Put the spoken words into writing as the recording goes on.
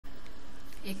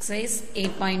Exercise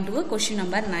 8.2 question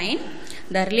number 9.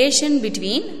 The relation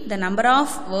between the number of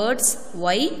words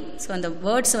y, so அந்த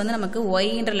words வந்து நமக்கு y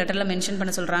என்ற letterல mention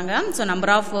பண்ண சொல்றாங்க. So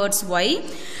number of words y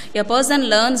a person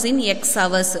learns in x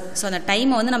hours. So அந்த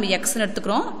time வந்து நம்ம x னு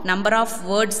எடுத்துக்கிறோம். Number of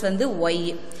words வந்து y.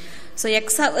 So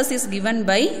x hours is given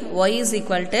by y is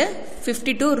equal to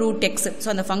 52 root x. So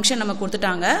அந்த function நம்ம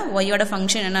கொடுத்துட்டாங்க. y ஓட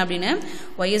function என்ன அப்படினு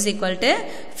y is equal to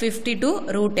 52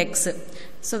 root x.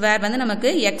 So where வந்து நமக்கு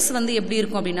x வந்து எப்படி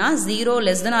இருக்கும் அப்படினா 0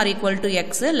 less than or equal to x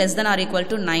less than or equal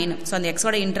to 9. So அந்த x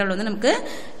ஓட interval வந்து நமக்கு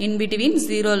in between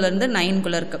 0 ல இருந்து 9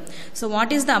 குள்ள இருக்கு. So what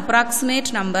is the approximate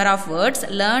number of words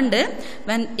learned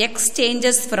when x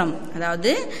changes from,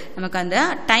 அதாவது நமக்கு அந்த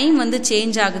டைம் வந்து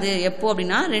சேஞ்ச் ஆகுது எப்போ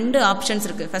அப்படினா ரெண்டு ஆப்ஷன்ஸ்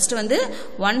இருக்கு. ஃபர்ஸ்ட் வந்து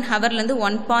 1 ஹவர்ல இருந்து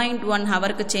 1.1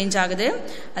 ஹவருக்கு சேஞ்ச் ஆகுது.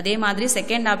 அதே மாதிரி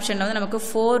செகண்ட் ஆப்ஷன்ல வந்து நமக்கு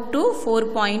 4 to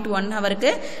 4.1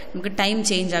 ஹவருக்கு நமக்கு டைம்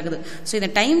சேஞ்ச் ஆகுது. So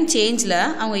இந்த டைம் சேஞ்ச்ல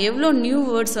அவங்க எவ்வளோ நியூ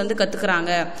வேர்ட்ஸ் வந்து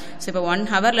கத்துக்கிறாங்க. ஸோ இப்போ 1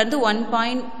 ஹவர்ல இருந்து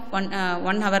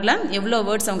 1 ஹவர்ல எவ்வளோ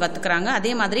வேர்ட்ஸ் அவங்க கத்துக்கிறாங்க.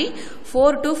 அதே மாதிரி 4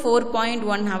 to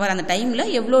 4.1 ஹவர் அந்த டைம்ல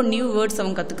எவ்வளோ நியூ வேர்ட்ஸ்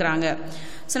அவங்க கத்துக்கிறாங்க.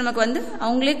 ஸோ நமக்கு வந்து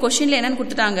அவங்களே கொஸ்டின்ல என்னன்னு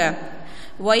கொடுத்துட்டாங்க,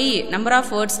 y நம்பர்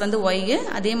ஆஃப் வேர்ட்ஸ் வந்து y,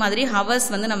 அதே மாதிரி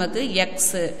ஹவர்ஸ் வந்து நமக்கு x.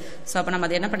 ஸோ அப்போ நம்ம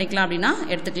அதை என்ன பண்ணிக்கலாம் அப்படின்னா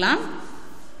எடுத்துக்கலாம்.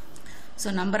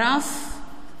 So number of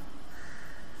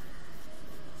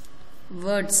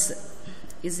words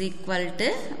is equal to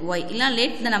y. Illa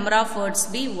let the number of words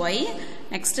be y.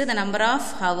 Next the number of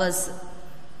hours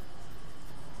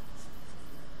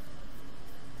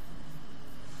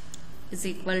is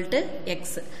equal to x.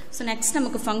 So next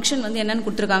நமக்கு function வந்து என்னன்னு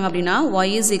கொடுத்திருக்காங்க அப்படினா y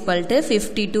is equal to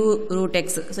 52 root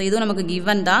x. So இது நமக்கு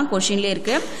given தான், क्वेश्चनலயே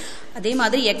இருக்கு. அதே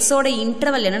மாதிரி x ஓட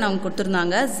இன்டர்வல் என்ன நமக்கு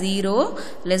கொடுத்திருந்தாங்க 0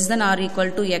 less than or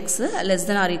equal to x less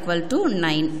than or equal to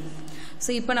 9.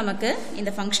 So இப்போ நமக்கு இந்த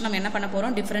ஃபங்க்ஷன் நம்ம என்ன பண்ண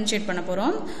போகிறோம், டிஃபரன்ஷியேட் பண்ண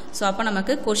போகிறோம். ஸோ அப்போ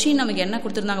நமக்கு கொஷின் நமக்கு என்ன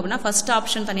கொடுத்துருந்தாங்க அப்படின்னா ஃபர்ஸ்ட்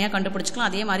ஆப்ஷன் தனியாக கண்டுபிடிச்சிக்கலாம்,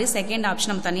 அதே மாதிரி செகண்ட்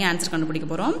ஆப்ஷன் நம்ம தனியாக ஆன்சர் கண்டுபிடிக்க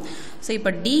போகிறோம். ஸோ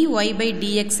இப்போ dy by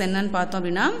dx என்னன்னு பார்த்தோம்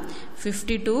அப்படின்னா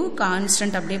 52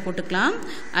 கான்ஸ்டன்ட் அப்படியே போட்டுக்கலாம்.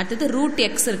 அடுத்தது ரூட்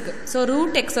எக்ஸ் இருக்குது. ஸோ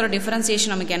ரூட் எக்ஸோட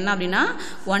டிஃபரன்சியேஷன் நமக்கு என்ன அப்படின்னா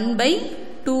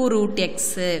 1/2 root x.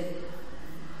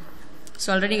 ஸோ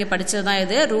ஆல்ரெடி இங்கே படித்தது தான்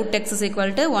இது. Root X is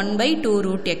equal to 1/2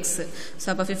 root x. So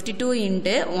அப்போ 52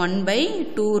 இன்ட்டு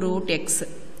 1/2 root x.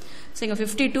 ஸோ இங்கே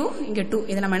 52 இங்கே 2,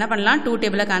 இதை நம்ம என்ன பண்ணலாம் 2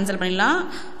 டேபிளில் கேன்சல் பண்ணிடலாம்.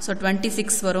 ஸோ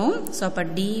 26 வரும். ஸோ அப்போ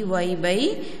dy by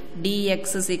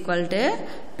dx is equal to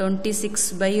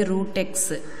 26/root x.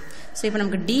 So இப்போ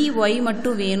நமக்கு dy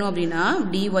மட்டும் வேணும் அப்படின்னா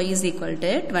dy is equal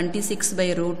to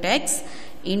 26/root x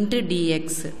into dx.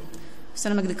 So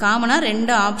நமக்கு இது காமனாக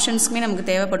ரெண்டு ஆப்ஷன்ஸுக்குமே நமக்கு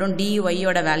தேவைப்படும் dy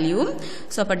யோட வேல்யூ.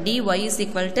 ஸோ அப்போ dy is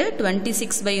equal to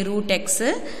 26/root x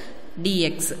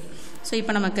dx. So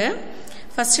இப்போ நமக்கு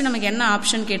ஃபஸ்ட்டு நமக்கு என்ன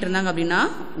ஆப்ஷன் கேட்டிருந்தாங்க அப்படின்னா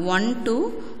 1 to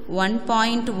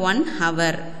 1.1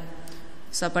 ஹவர்.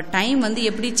 ஸோ அப்போ டைம் வந்து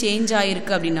எப்படி சேஞ்ச்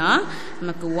ஆகிருக்கு அப்படின்னா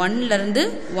நமக்கு 1லேருந்து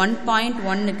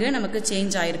 1.1க்கு நமக்கு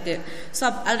சேஞ்ச் ஆகிருக்கு. ஸோ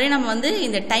ஆல்ரெடி நம்ம வந்து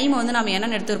இந்த டைமை வந்து நம்ம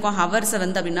என்னென்னு எடுத்துருக்கோம் ஹவர்ஸை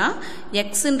வந்து அப்படின்னா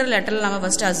எக்ஸுன்ற லெட்டரில் நம்ம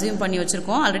ஃபஸ்ட்டு அசியூம் பண்ணி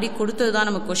வச்சுருக்கோம். ஆல்ரெடி கொடுத்தது தான்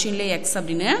நம்ம கொஷின்லேயே எக்ஸ்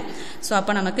அப்படின்னு. ஸோ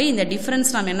அப்போ நமக்கு இந்த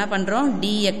டிஃப்ரென்ஸ் நம்ம என்ன பண்ணுறோம்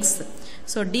dx.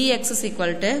 So dx is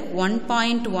equal to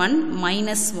 1.1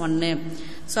 minus 1.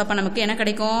 So அப்போ நமக்கு என்ன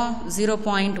கிடைக்கும்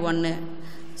 0.1.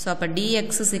 ஸோ அப்போ dx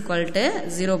is equal to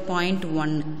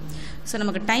 0.1. So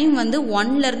நமக்கு டைம் வந்து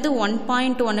 1லேருந்து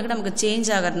 1.1க்கு நமக்கு சேஞ்ச்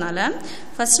ஆகிறதுனால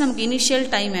ஃபர்ஸ்ட் நமக்கு இனிஷியல்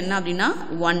டைம் என்ன அப்படின்னா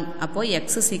 1. அப்போது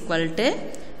X is equal to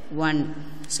 1.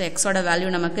 So எக்ஸோட வேல்யூ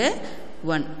நமக்கு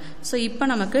 1. ஸோ இப்போ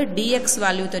நமக்கு dx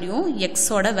வேல்யூ தெரியும்,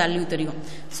 எக்ஸோட வேல்யூ தெரியும்.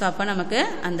 ஸோ அப்போ நமக்கு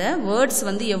அந்த வேர்ட்ஸ்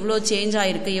வந்து எவ்வளோ சேஞ்ச்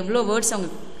ஆகிருக்கு, எவ்வளோ வேர்ட்ஸ் அவங்க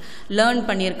லேர்ன்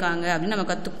பண்ணியிருக்காங்க அப்படின்னு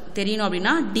நமக்கு தெரியணும்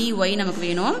அப்படின்னா dy நமக்கு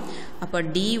வேணும். அப்போ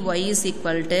dy is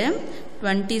equal to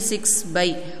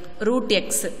 26/root x.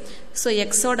 So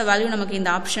எக்ஸோட வேல்யூ நமக்கு இந்த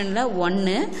ஆப்ஷனில்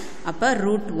 1. அப்போ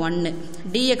 √1.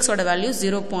 dxோட வேல்யூ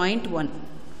 0.1.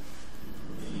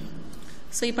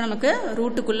 ஸோ இப்போ நமக்கு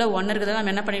ரூட்டுக்குள்ளே 1 இருக்கிறத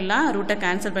நம்ம என்ன பண்ணிடலாம் ரூட்டை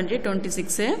கேன்சல் பண்ணிட்டு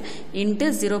 26 இன்ட்டு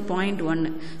 0.1.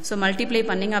 ஸோ மல்டிப்ளை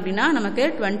பண்ணிங்க அப்படின்னா நமக்கு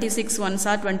 26 1s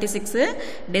are 26.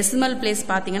 டெசிமல் பிளேஸ்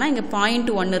பார்த்தீங்கன்னா இங்கே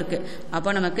 0.1 இருக்குது. அப்போ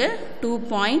நமக்கு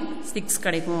 2.6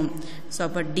 கிடைக்கும். ஸோ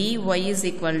அப்போ dy is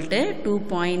equal to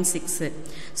 2.6.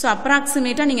 So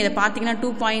அப்ராக்சிமேட்டாக நீங்கள் இதை பார்த்தீங்கன்னா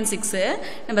 2.6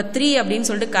 நம்ம 3 அப்படின்னு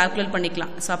சொல்லிட்டு கால்குலேட்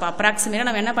பண்ணிக்கலாம். ஸோ அப்போ அப்ராக்சிமேட்டாக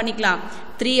நம்ம என்ன பண்ணிக்கலாம்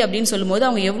 3 அப்படின்னு சொல்லும்போது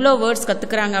அவங்க எவ்வளோ வேர்ட்ஸ்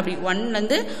கற்றுக்குறாங்க அப்படி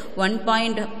 1லேருந்து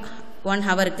 1.1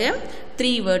 ஹவருக்கு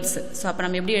 3 வேர்ட்ஸ். ஸோ அப்போ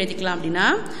நம்ம எப்படி எழுதிக்கலாம் அப்படின்னா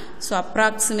so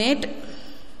approximate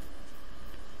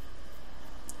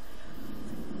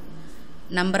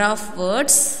number of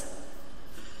words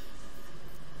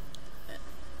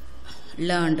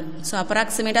learned. So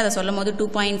approximate அதை சொல்லும் போது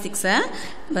 2.6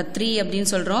 இப்போ 3 அப்படின்னு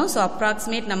சொல்கிறோம். So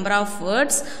approximate number of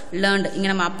words learned. இங்கே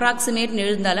நம்ம approximate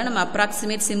எழுந்தால நம்ம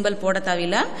approximate symbol போட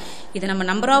தேவையில்லை. இது நம்ம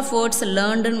number of words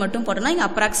learnedன்னு மட்டும் போட்டோம்னா இங்கே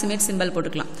approximate symbol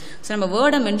போட்டுக்கலாம். ஸோ நம்ம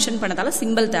வேர்டை மென்ஷன் பண்ணதால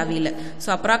symbol தேவையில்லை. So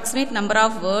approximate number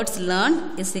of words learned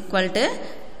is equal to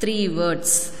 3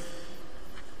 words.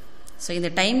 So இந்த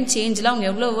டைம் சேஞ்சில் அவங்க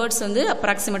எவ்வளோ வேர்ட்ஸ் வந்து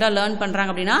அப்ராக்சிமேட்டாக லேர்ன்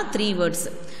பண்ணுறாங்க அப்படின்னா 3 வேர்ட்ஸ்.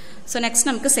 ஸோ நெக்ஸ்ட்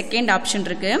நமக்கு செகண்ட் ஆப்ஷன்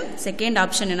இருக்குது. செகண்ட்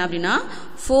ஆப்ஷன் என்ன அப்படின்னா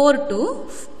 4 to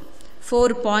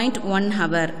 4.1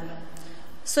 hour.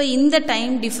 ஸோ இந்த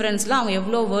டைம் டிஃப்ரென்ஸில் அவங்க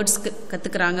எவ்வளோ வேர்ட்ஸ்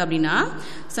கற்றுக்குறாங்க அப்படின்னா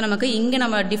ஸோ நமக்கு இங்கே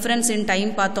நம்ம டிஃப்ரென்ஸ் இன் டைம்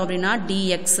பார்த்தோம் அப்படின்னா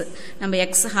dx. நம்ம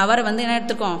எக்ஸ் ஹவர் வந்து என்ன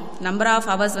எடுத்துருக்கோம், நம்பர் ஆஃப்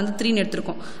ஹவர்ஸ் வந்து 3ன்னு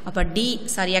எடுத்துருக்கோம். அப்போ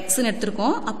எக்ஸ்ன்னு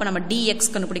எடுத்துருக்கோம். அப்போ நம்ம dx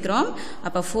கண்டுபிடிக்கிறோம்.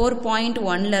 அப்போ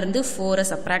 4.1லேருந்து 4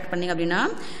 சப்ராக்ட் பண்ணிங்க அப்படின்னா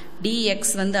dx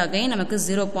வந்து அகைன் நமக்கு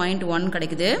 0.1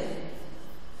 கிடைக்குது.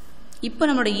 இப்போ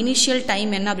நம்மளோட இனிஷியல்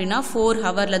டைம் என்ன அப்படின்னா 4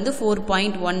 ஹவர்லேருந்து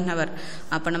 4.1 ஹவர்.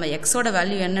 அப்போ நம்ம எக்ஸோட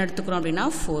வேல்யூ என்ன எடுத்துக்கிறோம் அப்படின்னா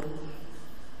 4.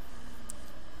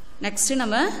 நெக்ஸ்ட்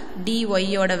நம்ம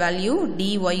dyயோட value dy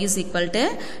is equal to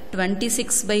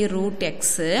 26/√x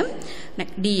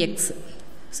dx.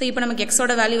 So இப்போ நமக்கு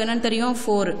எக்ஸோட வேல்யூ என்னன்னு தெரியும்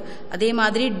 4. அதே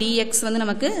மாதிரி dx வந்து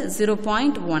நமக்கு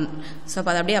 0.1. ஸோ அப்போ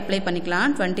அதை அப்படியே அப்ளை பண்ணிக்கலாம்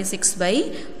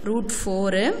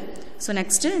 26/√4. ஸோ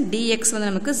நெக்ஸ்ட் dx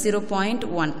வந்து நமக்கு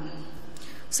 0.1.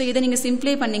 ஸோ இதை நீங்கள்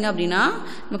சிம்ப்ளை பண்ணிங்க அப்படின்னா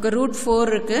நமக்கு √4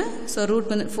 இருக்குது. ஸோ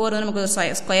 √4 வந்து நமக்கு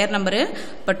ஸ்கொயர் நம்பரு.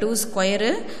 இப்போ 2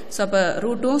 ஸ்கொயரு. ஸோ அப்போ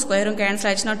ரூட்டும் ஸ்கொயரும் கேன்சல்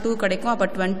ஆயிடுச்சுன்னா 2 கிடைக்கும். அப்போ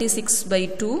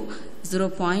 26/2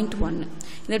 0.1.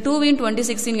 இந்த 2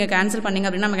 26 நீங்கள் கேன்சல் பண்ணிங்க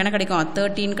அப்படின்னா நமக்கு என்ன கிடைக்கும்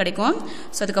 13 கிடைக்கும்.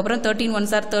 ஸோ அதுக்கப்புறம் 13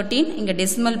 1s are 13. இங்கே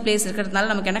டெசிமல் பிளேஸ் இருக்கிறதுனால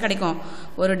நமக்கு என்ன கிடைக்கும்,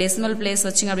 ஒரு டெசிமல் பிளேஸ்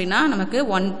வச்சிங்க அப்படின்னா நமக்கு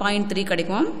 1.3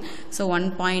 கிடைக்கும். ஸோ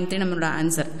 1.3 நம்மளோட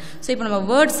ஆன்சர். ஸோ இப்போ நம்ம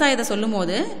வேர்ட்ஸாக இதை சொல்லும்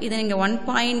போது இதை நீங்கள்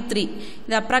 1.3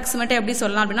 இது அப்ராக்சிமேட்டாக எப்படி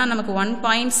சொல்லலாம் அப்படின்னா நமக்கு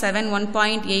 1.7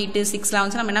 1.8 6லாம்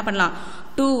வந்து நம்ம என்ன பண்ணலாம்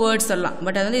 2 வேர்ட்ஸ் சொல்லலாம்.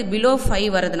 பட் அது வந்து பிலோ 5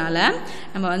 வரதுனால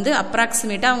நம்ம வந்து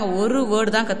அப்ராக்சிமேட்டாக அவங்க ஒரு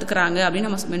வேர்டு தான் கற்றுக்குறாங்க அப்படின்னு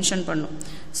நம்ம மென்ஷன் பண்ணணும்.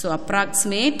 So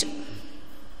approximate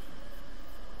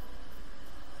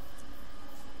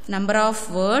number of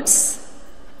words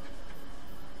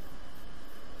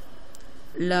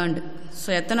learned. So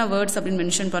எத்தனை வேர்ட்ஸ் அப்படின்னு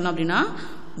மென்ஷன் பண்ணோம் அப்படின்னா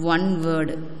 1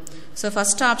 வேர்டு. ஸோ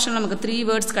ஃபஸ்ட் ஆப்ஷன் நமக்கு 3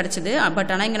 வேர்ட்ஸ் கிடச்சிது. பட்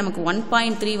ஆனால் இங்கே நமக்கு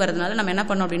 1.3 வரதுனால நம்ம என்ன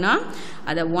பண்ணோம் அப்படின்னா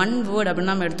அதை 1 வேர்டு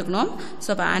அப்படின்னு நம்ம எடுத்துக்கணும். ஸோ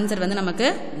அப்போ ஆன்சர் வந்து நமக்கு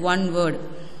 1 வேர்டு.